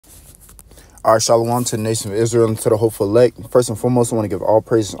All right, shalom to the nation of Israel and to the hopeful elect. First and foremost, I want to give all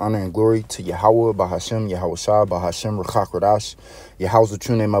praise, honor, and glory to Yahweh, Bahashem, Yahweh Shah, Bahashem, Ruchak Radash. Yahweh is the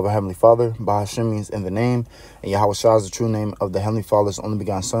true name of our Heavenly Father. Bahashem means in the name. And Yahweh Shah is the true name of the Heavenly Father's only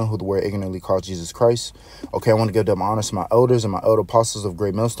begotten Son, who the word ignorantly called Jesus Christ. Okay, I want to give them honor to my elders and my elder apostles of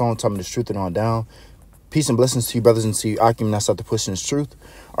Great Millstone. Tell me this truth and on down. Peace and blessings to you, brothers, and to you, Akim. That's out the pushing this truth.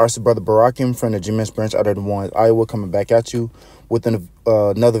 Our brother Barakim, friend of Jimenez branch out of Des Moines, Iowa, coming back at you with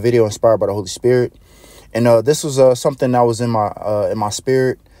another video inspired by the Holy Spirit. And this was something that was in my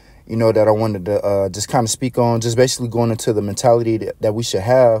spirit, you know, that I wanted to just kind of speak on, just basically going into the mentality that we should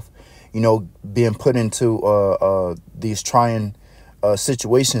have, you know, being put into these trying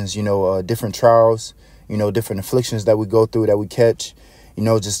situations, you know, different trials, you know, different afflictions that we go through, that we catch, you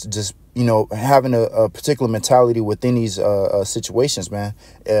know, just you know, having a particular mentality within these situations, man,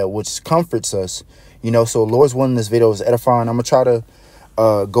 which comforts us, you know. So Lord's willing, this video is edifying. I'm going to try to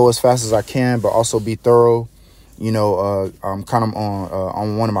go as fast as I can, but also be thorough. You know, I'm kind of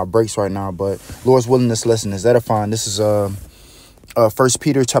on one of my breaks right now, but Lord's willing, this lesson is edifying. This is 1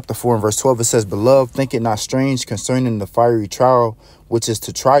 Peter chapter 4 and verse 12. It says, "Beloved, think it not strange concerning the fiery trial, which is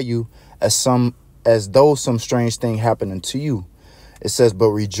to try you, as though some strange thing happened unto you." It says, "But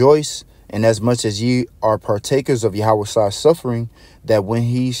rejoice, inasmuch as ye are partakers of Yahweh's suffering, that when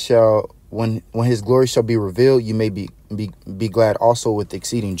his glory shall be revealed, you may be glad also with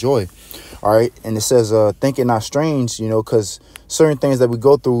exceeding joy." All right. And it says, think it not strange, you know, because certain things that we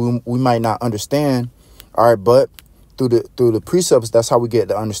go through, we might not understand. All right. But through the precepts, that's how we get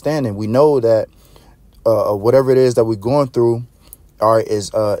the understanding. We know that whatever it is that we're going through, all right,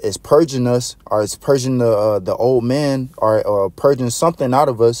 is purging us, or it's purging the old man, or purging something out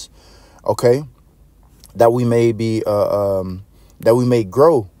of us, okay, that we may be that we may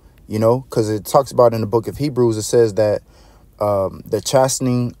grow, you know, because it talks about in the book of Hebrews, it says that the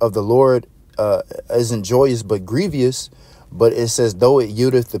chastening of the Lord isn't joyous but grievous, but it says, though it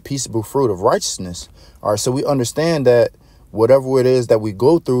yieldeth the peaceable fruit of righteousness. All right, so we understand that whatever it is that we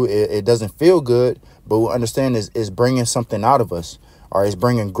go through, it doesn't feel good, but we understand is bringing something out of us. All right, it's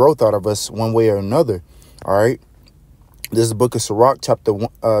bringing growth out of us one way or another. All right. This is the book of Sirach, chapter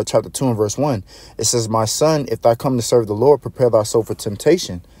 2 and verse 1. It says, "My son, if thou come to serve the Lord, prepare thy soul for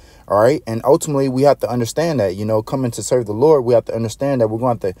temptation." All right. And ultimately, we have to understand that, you know, coming to serve the Lord, we have to understand that we're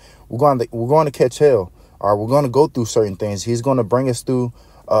going to catch hell. All right. We're going to go through certain things. He's going to bring us through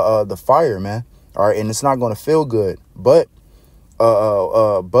the fire, man. All right. And it's not going to feel good. But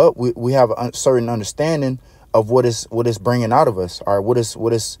we have a certain understanding of what is bringing out of us. All right. What is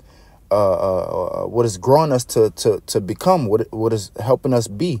growing us to become, what is helping us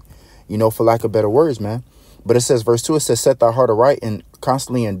be, you know, for lack of better words, man. But it says, verse 2, it says, "Set thy heart aright and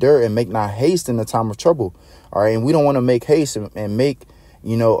constantly endure, and make not haste in the time of trouble." All right. And we don't want to make haste and make,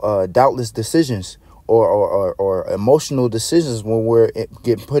 you know, doubtless decisions or emotional decisions when we're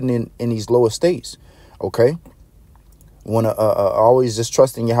getting put in these lower states. Okay. Want to always just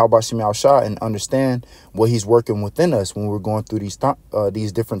trust in Yahweh Shem Shah and understand what he's working within us when we're going through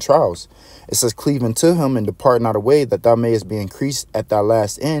these different trials. It says, "Cleave unto him and depart not away, that thou mayest be increased at thy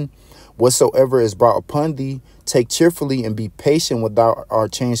last end. Whatsoever is brought upon thee, take cheerfully and be patient when thou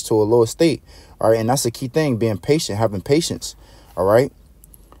art changed to a lower state." All right. And that's the key thing, being patient, having patience. All right.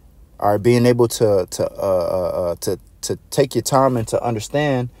 All right. Being able to take your time and to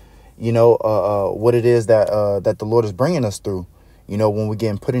understand, you know, what it is that the Lord is bringing us through, you know, when we're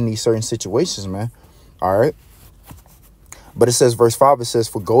getting put in these certain situations, man. All right. But it says, verse 5, it says,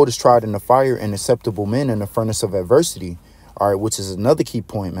 "For gold is tried in the fire, and acceptable men in the furnace of adversity." All right. Which is another key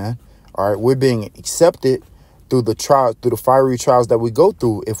point, man. All right. We're being accepted through the trials, through the fiery trials that we go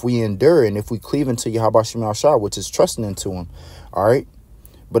through, if we endure and if we cleave into Yahweh Shem Shah, which is trusting into him. All right.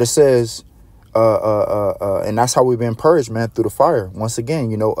 But it says, and that's how we've been purged, man, through the fire. Once again,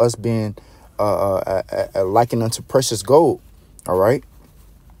 you know, us being likened unto precious gold. All right.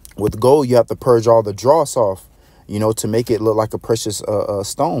 With gold, you have to purge all the dross off, you know, to make it look like a precious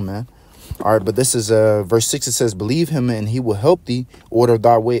stone, man. All right. But this is verse 6. It says, "Believe him and he will help thee. Order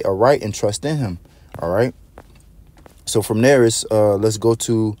thy way aright and trust in him." All right. So from there is let's go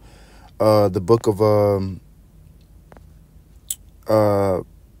to the book of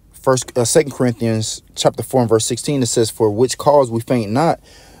 2 Corinthians chapter 4 and verse 16. It says, "For which cause we faint not,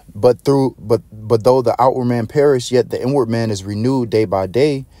 but though the outward man perish, yet the inward man is renewed day by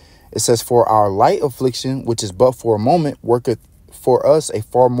day." It says, "For our light affliction, which is but for a moment, worketh for us a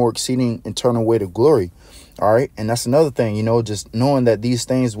far more exceeding eternal weight of glory." All right. And that's another thing, you know, just knowing that these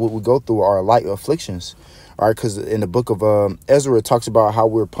things, what we go through, are light afflictions. All right. Because in the book of Ezra, it talks about how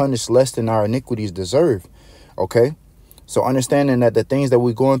we're punished less than our iniquities deserve. Okay. So understanding that the things that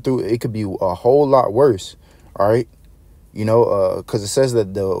we're going through, it could be a whole lot worse. All right. You know, because it says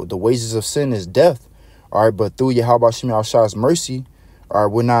that the wages of sin is death. All right. But through Yahweh Shem Yahshua's mercy, all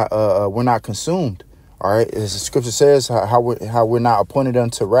right, we're not consumed. All right. As the scripture says, how we're not appointed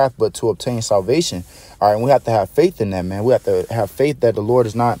unto wrath, but to obtain salvation. All right. And we have to have faith in that, man. We have to have faith that the Lord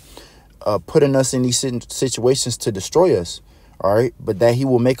is not putting us in these situations to destroy us. All right. But that he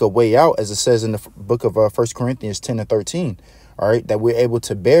will make a way out, as it says in the book of 1 Corinthians 10 and 13. All right. That we're able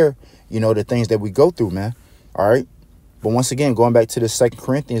to bear, you know, the things that we go through, man. All right. But once again, going back to the 2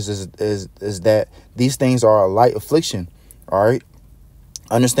 Corinthians is that these things are a light affliction. All right.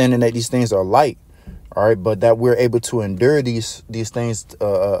 Understanding that these things are light. All right. But that we're able to endure these things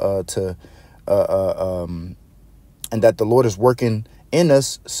and that the Lord is working in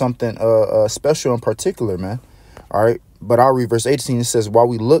us something special in particular, man. All right. But I'll read verse 18. It says, while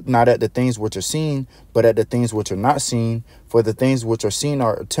we look not at the things which are seen, but at the things which are not seen. For the things which are seen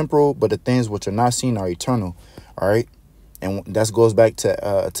are temporal, but the things which are not seen are eternal. All right. And that goes back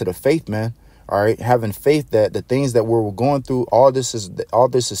to the faith, man. All right. Having faith that the things that we're going through, all this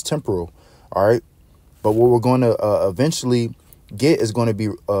is temporal. All right. But what we're going to eventually get is going to be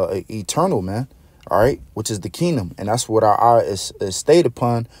eternal, man. All right. Which is the kingdom. And that's what our eye is stayed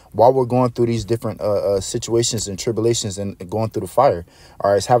upon while we're going through these different situations and tribulations and going through the fire. All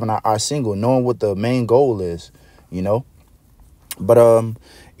right. It's having our eye single, knowing what the main goal is, you know. But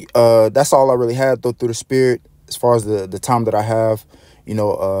that's all I really had, though, through the Spirit. As far as the time that I have, you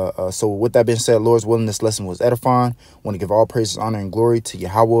know, so with that being said, Lord's willing, this lesson was edifying. Want to give all praises, honor, and glory to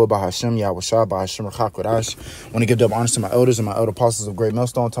Yahweh, Bahashem, Yahweh Shah, Bahashem, Rachak. Want to give double honors to my elders and my elder apostles of Great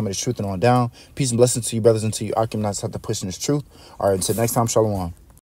Millstone. Tell me the truth and on down. Peace and blessings to you, brothers, and to you, Akim, not to have to push in this truth. All right, until next time, Shalom.